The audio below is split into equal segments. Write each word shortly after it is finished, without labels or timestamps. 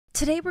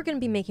Today we're going to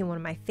be making one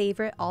of my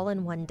favorite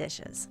all-in-one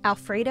dishes,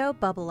 Alfredo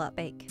Bubble Up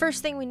Bake.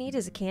 First thing we need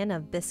is a can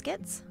of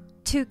biscuits,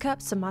 2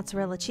 cups of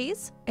mozzarella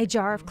cheese, a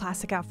jar of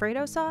classic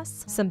Alfredo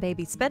sauce, some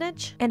baby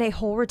spinach, and a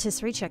whole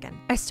rotisserie chicken.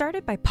 I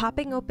started by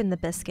popping open the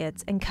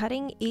biscuits and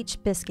cutting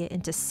each biscuit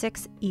into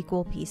 6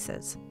 equal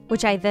pieces,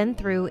 which I then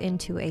threw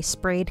into a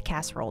sprayed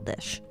casserole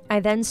dish. I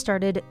then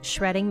started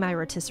shredding my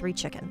rotisserie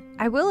chicken.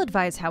 I will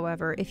advise,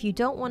 however, if you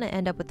don't want to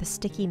end up with the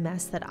sticky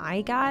mess that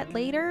I got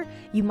later,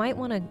 you might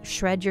want to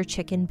shred your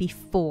chicken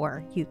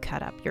before you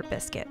cut up your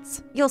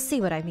biscuits. You'll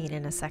see what I mean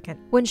in a second.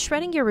 When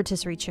shredding your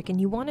rotisserie chicken,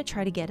 you want to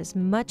try to get as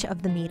much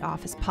of the meat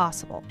off as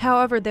possible.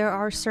 However, there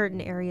are certain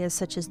areas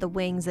such as the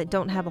wings that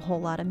don't have a whole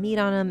lot of meat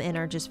on them and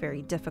are just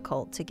very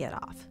difficult to get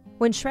off.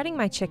 When shredding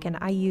my chicken,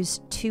 I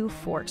used 2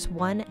 forks,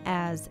 one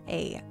as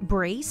a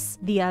brace,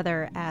 the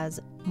other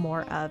as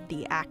more of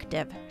the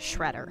active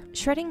shredder.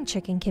 Shredding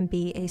chicken can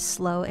be a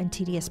slow and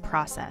tedious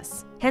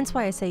process, hence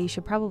why I say you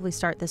should probably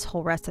start this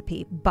whole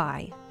recipe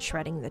by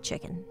shredding the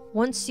chicken.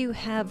 Once you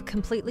have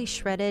completely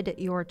shredded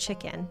your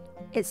chicken,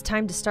 it's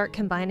time to start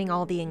combining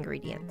all the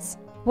ingredients.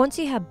 Once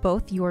you have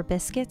both your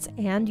biscuits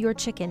and your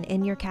chicken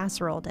in your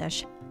casserole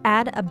dish,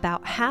 add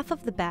about half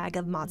of the bag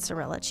of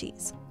mozzarella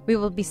cheese. We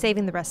will be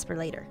saving the rest for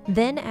later.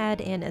 Then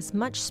add in as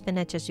much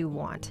spinach as you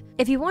want.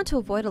 If you want to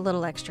avoid a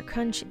little extra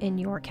crunch in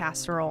your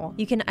casserole,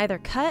 you can either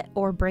cut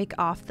or break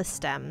off the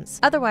stems.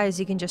 Otherwise,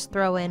 you can just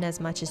throw in as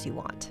much as you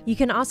want. You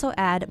can also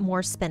add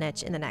more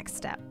spinach in the next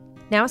step.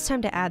 Now it's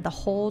time to add the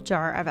whole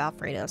jar of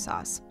Alfredo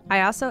sauce.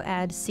 I also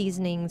add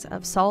seasonings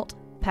of salt,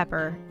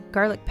 pepper,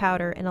 garlic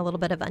powder, and a little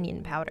bit of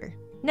onion powder.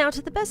 Now,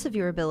 to the best of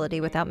your ability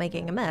without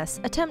making a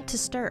mess, attempt to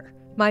stir.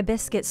 My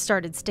biscuits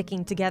started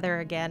sticking together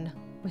again,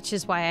 which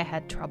is why I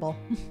had trouble,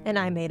 and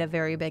I made a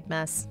very big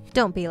mess.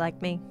 Don't be like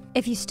me.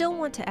 If you still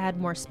want to add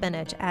more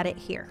spinach, add it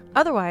here.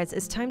 Otherwise,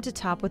 it's time to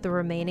top with the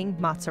remaining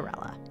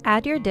mozzarella.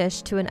 Add your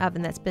dish to an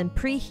oven that's been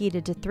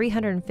preheated to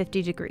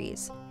 350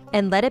 degrees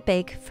and let it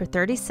bake for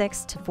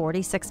 36 to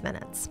 46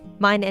 minutes.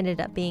 Mine ended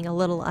up being a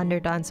little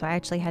underdone, so I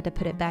actually had to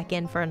put it back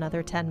in for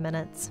another 10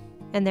 minutes.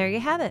 And there you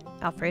have it,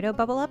 Alfredo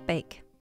Bubble Up Bake.